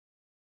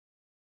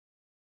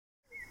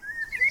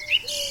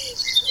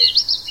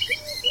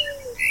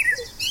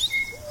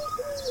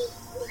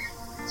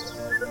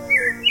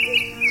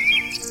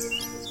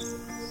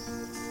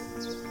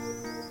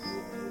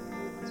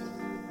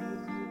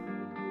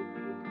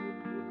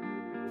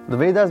The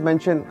Vedas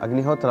mention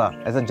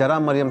Agnihotra as a Jara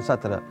Maryam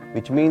Satra,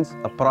 which means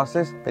a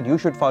process that you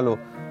should follow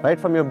right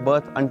from your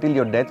birth until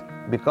your death,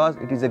 because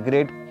it is a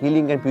great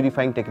healing and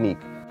purifying technique.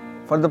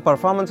 For the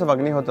performance of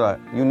Agnihotra,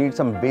 you need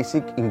some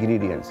basic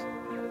ingredients.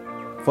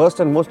 First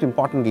and most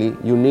importantly,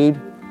 you need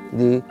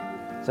the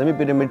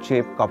semi-pyramid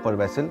shaped copper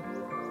vessel.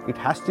 It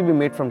has to be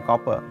made from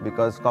copper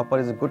because copper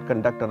is a good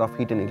conductor of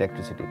heat and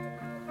electricity.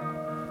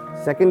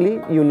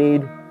 Secondly, you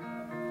need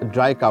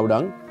dry cow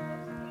dung.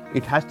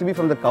 It has to be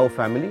from the cow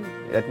family.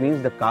 That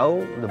means the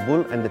cow, the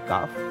bull and the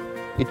calf.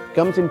 It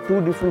comes in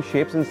two different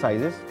shapes and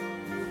sizes.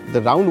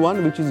 The round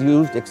one, which is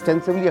used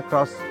extensively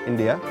across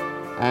India,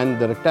 and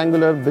the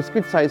rectangular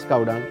biscuit-sized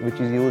cow dung, which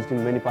is used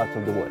in many parts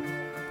of the world.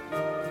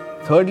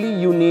 Thirdly,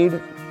 you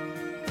need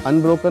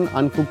unbroken,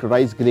 uncooked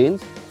rice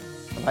grains.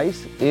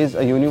 Rice is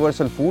a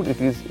universal food.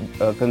 It is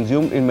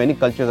consumed in many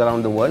cultures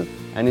around the world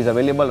and is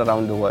available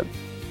around the world.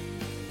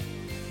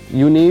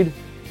 You need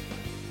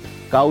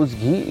cow's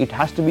ghee. It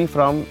has to be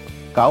from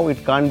cow.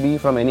 It can't be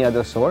from any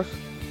other source.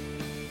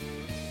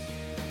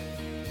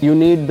 You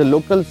need the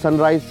local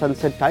sunrise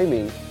sunset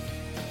timing.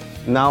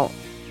 Now,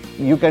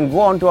 you can go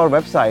onto our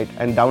website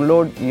and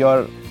download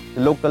your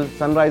local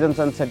sunrise and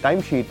sunset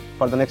timesheet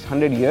for the next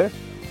 100 years,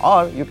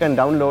 or you can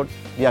download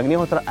the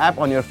Agnihotra app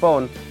on your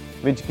phone,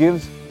 which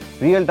gives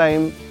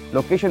real-time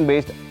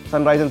location-based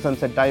sunrise and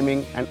sunset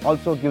timing and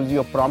also gives you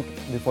a prompt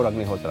before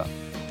Agnihotra.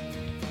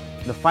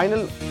 The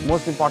final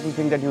most important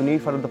thing that you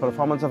need for the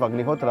performance of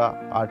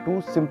Agnihotra are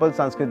two simple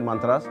Sanskrit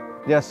mantras.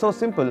 They are so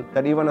simple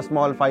that even a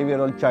small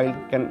 5-year-old child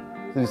can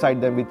recite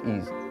them with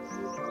ease.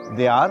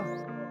 They are: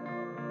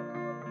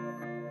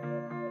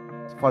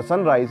 for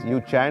sunrise,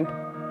 you chant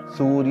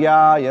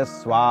Suryaya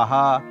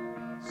Swaha,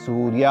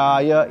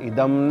 Suryaya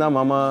Idam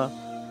Namama,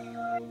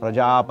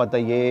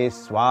 Prajapataye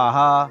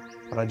Swaha,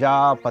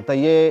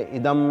 Prajapataye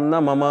Idam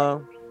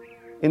Namama.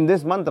 In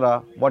this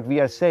mantra, what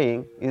we are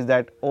saying is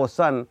that, O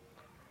sun,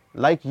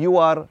 like you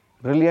are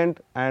brilliant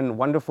and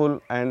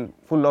wonderful and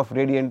full of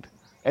radiant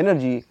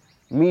energy,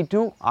 me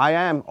too, I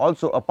am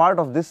also a part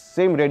of this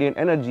same radiant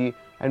energy,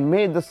 and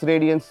may this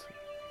radiance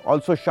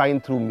also shine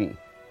through me.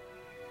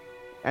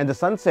 And the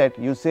sunset,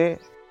 you say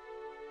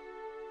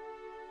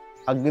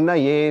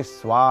Agnaye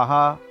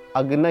Swaha,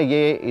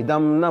 Agnaye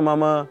Idam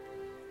Namama,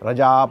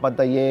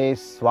 Prajapataye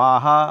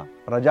Swaha,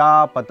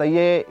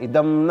 Prajapataye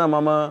Idam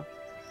Namama.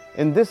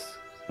 In this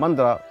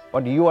mantra,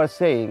 what you are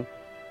saying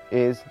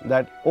is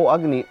that, O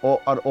Agni,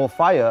 O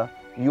fire,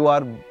 you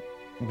are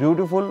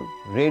beautiful,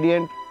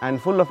 radiant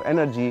and full of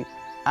energy,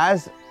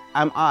 as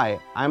am I.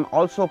 I am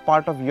also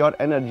part of your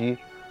energy.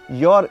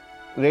 Your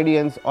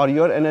radiance or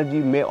your energy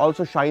may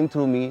also shine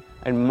through me,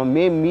 and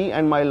may me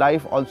and my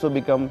life also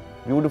become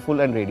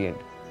beautiful and radiant.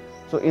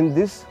 So in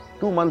these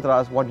two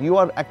mantras, what you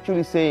are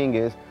actually saying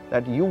is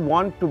that you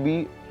want to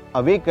be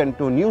awakened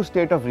to a new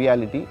state of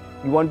reality.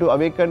 You want to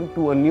awaken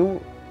to a new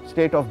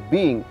state of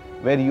being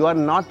where you are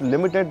not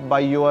limited by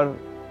your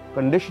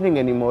conditioning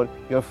anymore.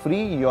 You're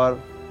free, you're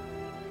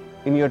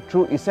in your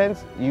true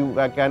essence, you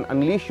can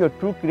unleash your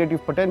true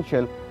creative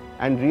potential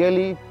and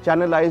really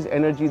channelize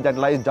energy that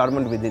lies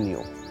dormant within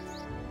you.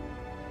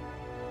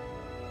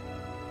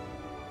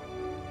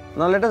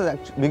 Now let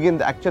us begin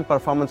the actual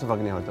performance of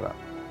Agnihotra.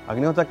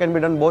 Agnihotra can be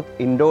done both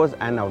indoors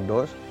and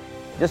outdoors.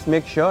 Just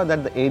make sure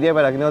that the area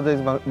where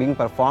Agnihotra is being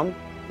performed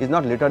is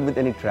not littered with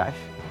any trash.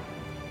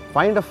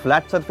 Find a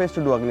flat surface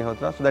to do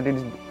Agnihotra so that it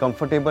is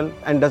comfortable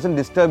and doesn't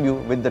disturb you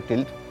with the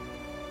tilt.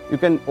 You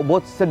can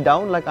both sit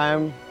down like I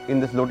am in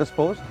this lotus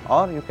pose,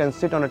 or you can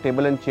sit on a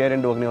table and chair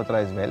and do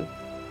Agnihotra as well.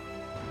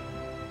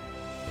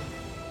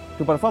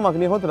 To perform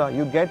Agnihotra,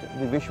 you get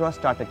the Vishwa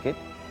starter kit.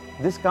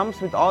 This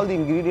comes with all the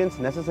ingredients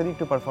necessary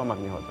to perform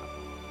Agnihotra.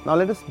 Now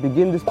let us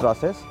begin this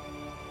process.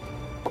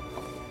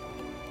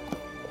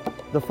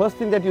 The first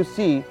thing that you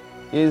see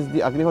is the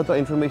Agnihotra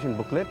information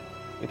booklet.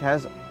 It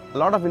has a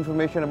lot of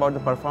information about the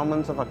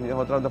performance of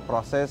Agnihotra, the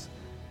process,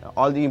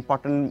 all the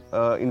important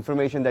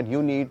information that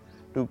you need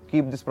to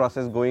keep this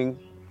process going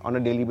on a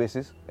daily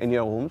basis in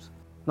your homes.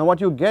 Now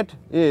what you get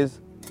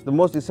is the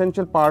most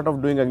essential part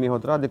of doing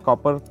Agnihotra, the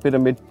copper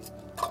pyramid.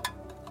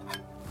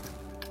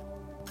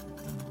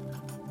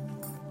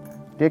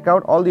 Take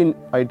out all the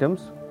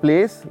items,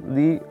 place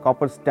the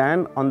copper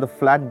stand on the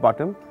flat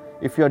bottom.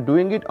 If you are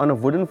doing it on a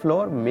wooden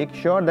floor, make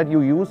sure that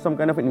you use some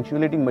kind of an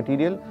insulating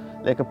material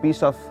like a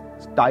piece of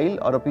tile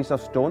or a piece of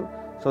stone,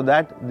 so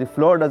that the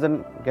floor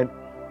doesn't get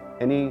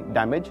any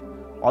damage.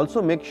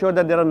 Also make sure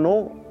that there are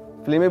no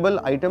flammable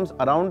items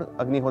around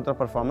Agnihotra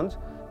performance,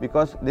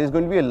 because there is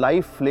going to be a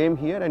live flame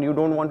here and you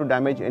don't want to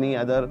damage any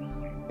other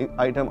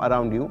item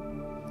around you.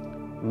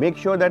 Make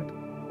sure that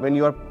when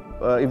you are,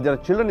 if there are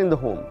children in the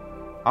home,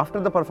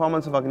 after the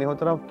performance of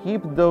Agnihotra,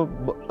 keep the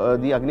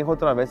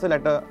Agnihotra vessel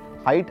at a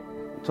height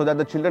so that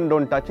the children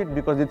don't touch it,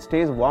 because it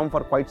stays warm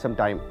for quite some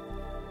time.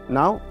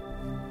 Now,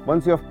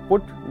 once you have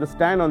put the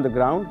stand on the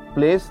ground,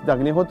 place the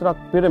Agnihotra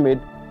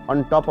pyramid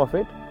on top of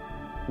it.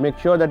 Make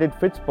sure that it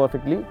fits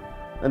perfectly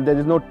and there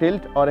is no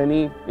tilt or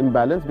any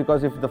imbalance,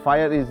 because if the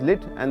fire is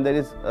lit and there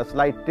is a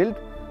slight tilt,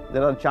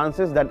 there are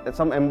chances that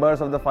some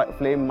embers of the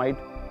flame might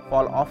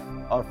fall off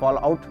or fall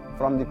out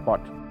from the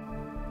pot.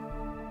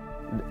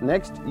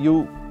 Next,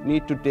 you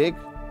need to take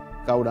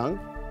cow dung.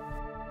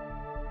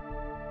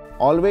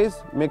 Always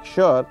make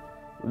sure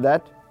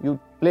that you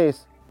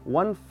place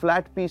one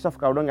flat piece of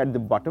cow dung at the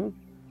bottom.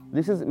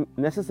 This is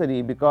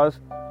necessary because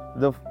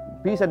the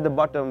piece at the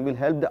bottom will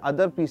help the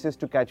other pieces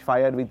to catch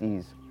fire with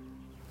ease.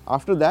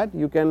 After that,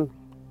 you can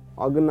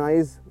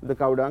organize the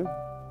cow dung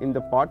in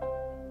the pot.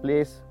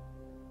 Place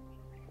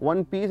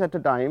one piece at a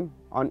time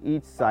on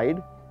each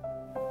side.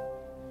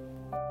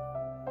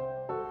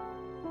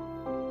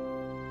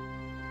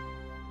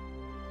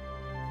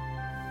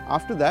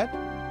 After that,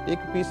 take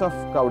a piece of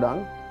cow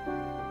dung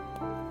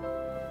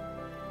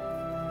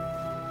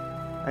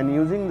and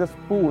using the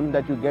spoon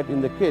that you get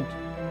in the kit,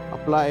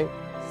 apply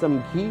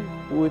some ghee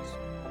to its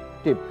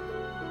tip.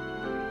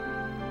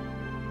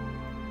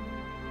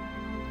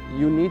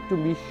 You need to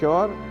be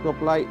sure to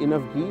apply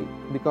enough ghee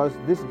because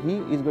this ghee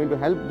is going to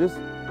help this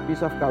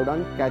piece of cow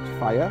dung catch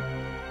fire.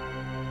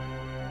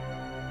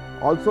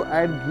 Also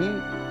add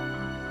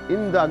ghee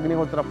in the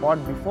Agnihotra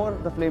pot before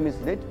the flame is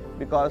lit,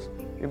 because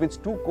if it's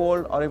too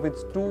cold or if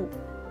it's too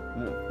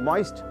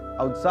moist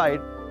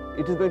outside,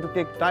 it is going to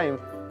take time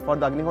for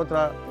the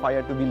Agnihotra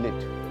fire to be lit.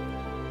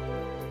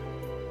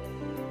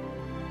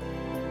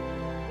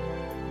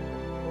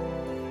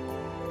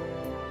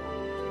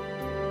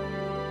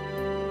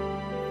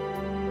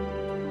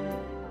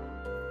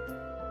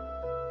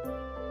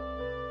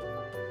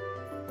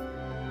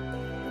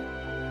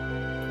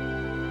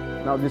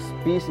 Now this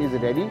piece is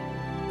ready.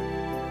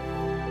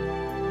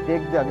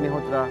 Take the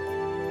Agnihotra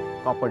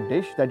copper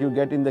dish that you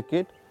get in the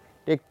kit.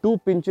 Take 2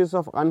 pinches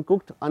of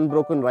uncooked,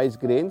 unbroken rice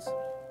grains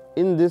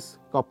in this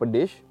copper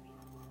dish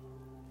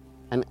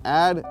and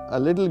add a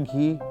little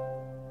ghee,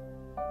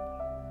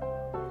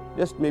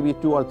 just maybe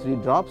 2 or 3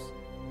 drops,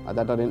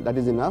 that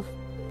is enough,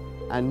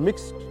 and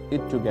mix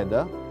it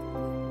together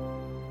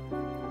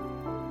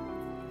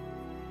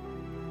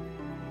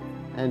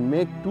and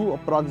make 2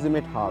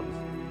 approximate halves.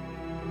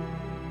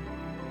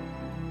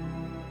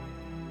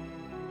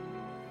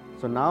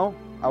 So now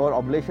our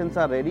oblations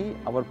are ready,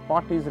 our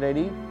pot is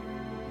ready.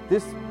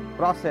 This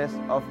process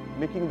of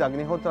making the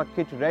Agnihotra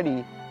kit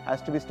ready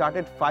has to be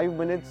started 5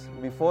 minutes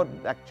before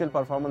the actual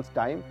performance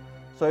time.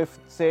 So if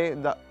say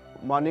the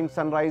morning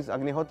sunrise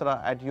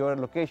Agnihotra at your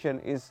location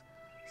is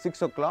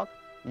 6 o'clock,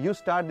 you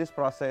start this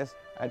process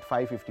at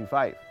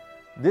 5:55.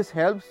 This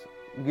helps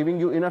giving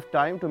you enough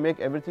time to make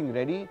everything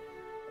ready.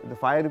 The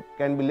fire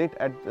can be lit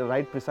at the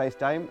right precise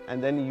time,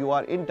 and then you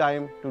are in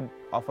time to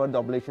offer the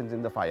oblations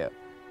in the fire.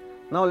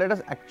 Now let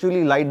us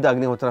actually light the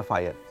Agnihotra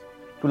fire.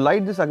 To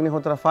light this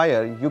Agnihotra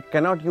fire, you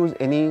cannot use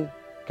any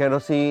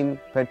kerosene,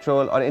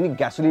 petrol or any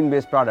gasoline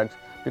based products,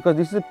 because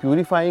this is a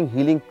purifying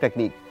healing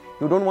technique.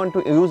 You don't want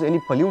to use any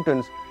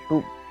pollutants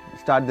to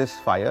start this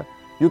fire.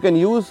 You can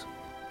use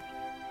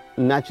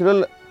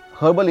natural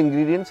herbal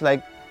ingredients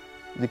like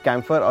the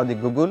camphor or the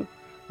gugul,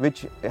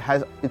 which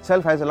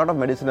itself has a lot of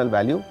medicinal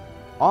value,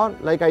 or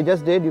like I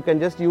just did, you can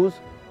just use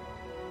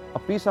a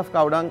piece of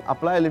cow dung,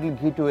 apply a little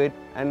ghee to it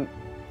and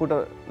put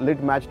a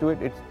lit match to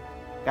it. It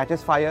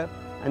catches fire,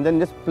 and then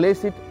just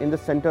place it in the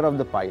center of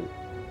the pile.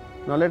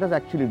 Now let us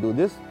actually do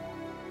this.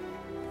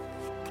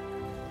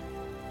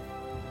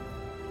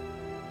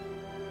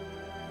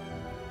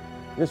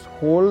 Just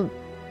hold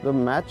the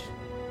match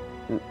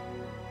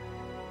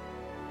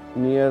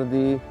near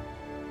the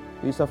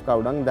piece of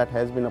cow dung that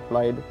has been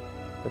applied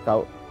the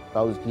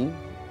cow's ghee.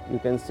 You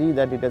can see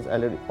that it has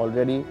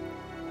already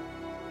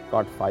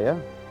caught fire.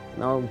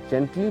 Now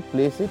gently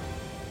place it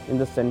in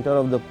the center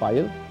of the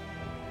pile.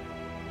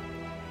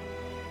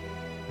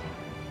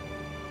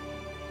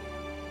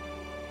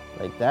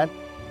 Like that.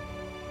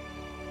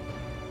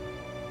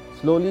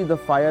 Slowly the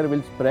fire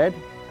will spread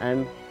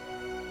and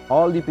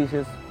all the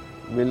pieces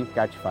will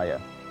catch fire.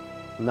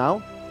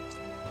 Now,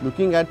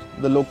 looking at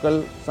the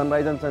local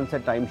sunrise and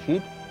sunset time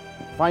sheet,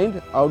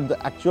 find out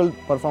the actual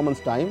performance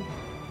time.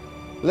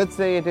 Let's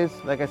say it is,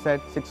 like I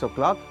said, 6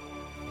 o'clock.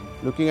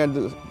 Looking at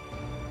the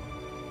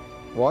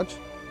watch,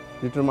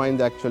 determine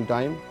the actual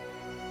time.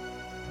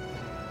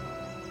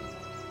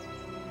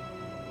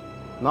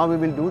 Now we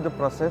will do the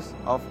process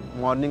of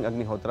morning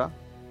Agnihotra.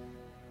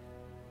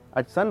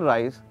 At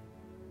sunrise,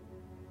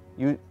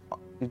 you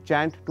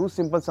chant 2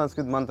 simple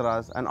Sanskrit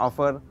mantras and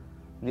offer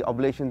the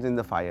oblations in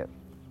the fire.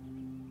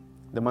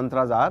 The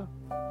mantras are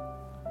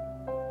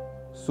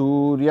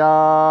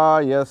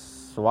Suryaya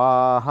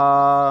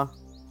Swaha,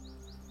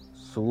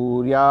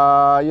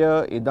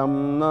 Suryaya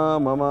Idam Na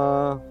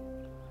Mama,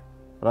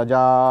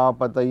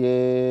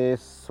 Prajapataye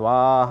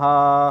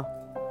Swaha,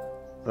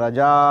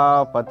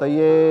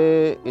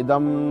 Prajapataye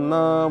Idam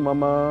Na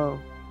Mama.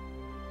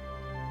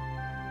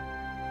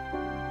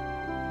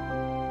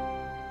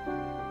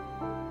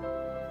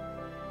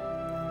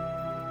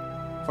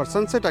 For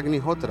sunset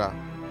Agnihotra,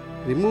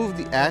 remove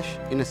the ash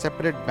in a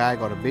separate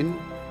bag or a bin,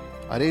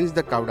 arrange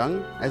the cow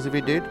dung as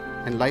we did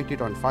and light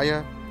it on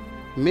fire,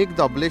 make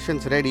the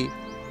oblations ready,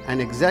 and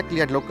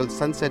exactly at local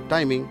sunset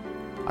timing,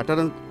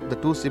 utter the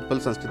 2 simple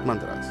Sanskrit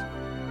mantras.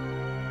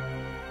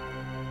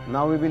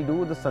 Now we will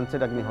do the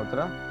sunset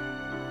Agnihotra.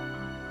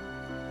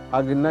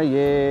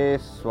 Agnaye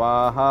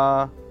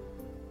Swaha,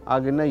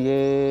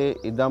 Agnaye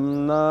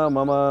Idamna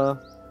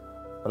Mama,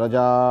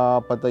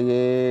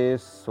 Prajapataye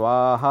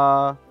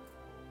Swaha,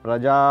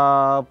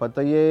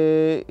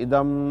 Prajapataye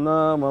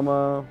Idamna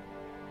Mama.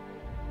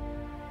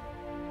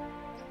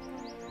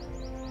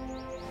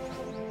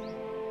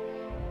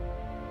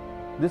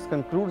 This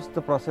concludes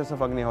the process of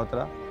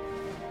Agnihotra.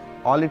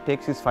 All it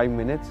takes is 5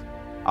 minutes.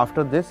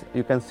 After this,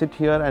 you can sit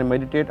here and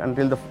meditate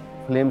until the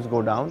flames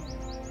go down.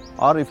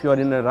 Or if you are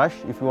in a rush,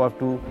 if you have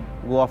to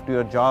go off to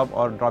your job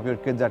or drop your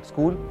kids at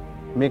school,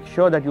 make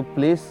sure that you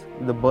place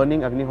the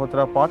burning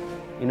Agnihotra pot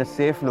in a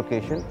safe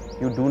location.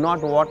 You do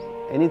not want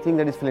anything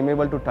that is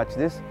flammable to touch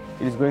this.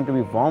 It is going to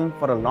be warm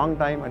for a long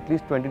time, at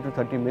least 20 to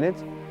 30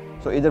 minutes.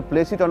 So either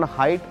place it on a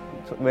height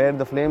where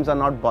the flames are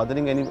not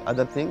bothering any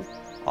other thing,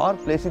 or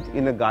place it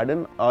in a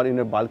garden or in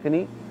a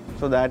balcony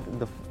so that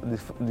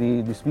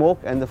the smoke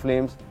and the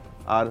flames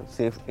are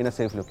safe in a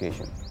safe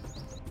location.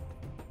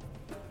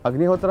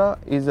 Agnihotra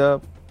is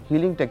a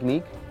healing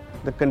technique.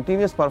 The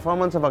continuous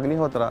performance of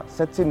Agnihotra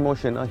sets in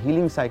motion a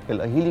healing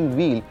cycle, a healing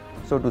wheel,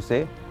 so to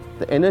say.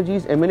 The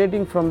energies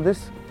emanating from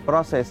this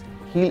process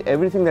heal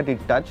everything that it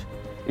touches.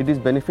 It is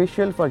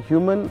beneficial for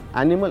human,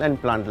 animal and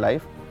plant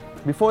life.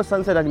 Before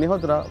sunset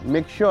Agnihotra,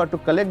 make sure to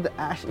collect the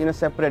ash in a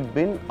separate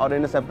bin or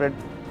in a separate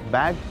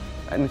bag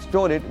and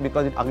store it,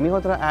 because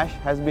Agnihotra ash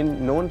has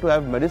been known to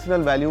have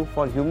medicinal value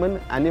for human,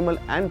 animal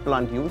and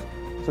plant use.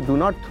 So do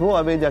not throw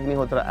away the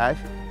Agnihotra ash.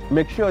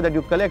 Make sure that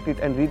you collect it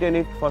and retain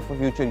it for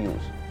future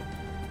use.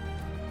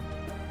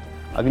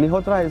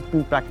 Agnihotra has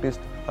been practiced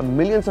by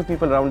millions of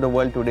people around the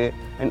world today,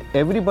 and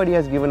everybody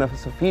has given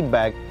us a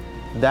feedback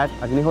that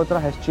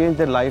Agnihotra has changed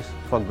their lives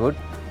for good.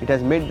 It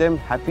has made them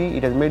happy,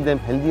 it has made them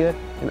healthier,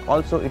 and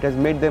also it has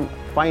made them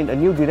find a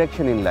new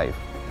direction in life.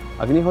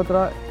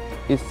 Agnihotra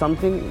is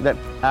something that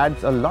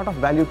adds a lot of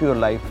value to your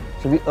life.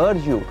 So we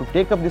urge you to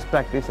take up this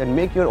practice and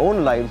make your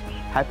own lives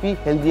happy,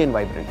 healthy and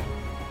vibrant.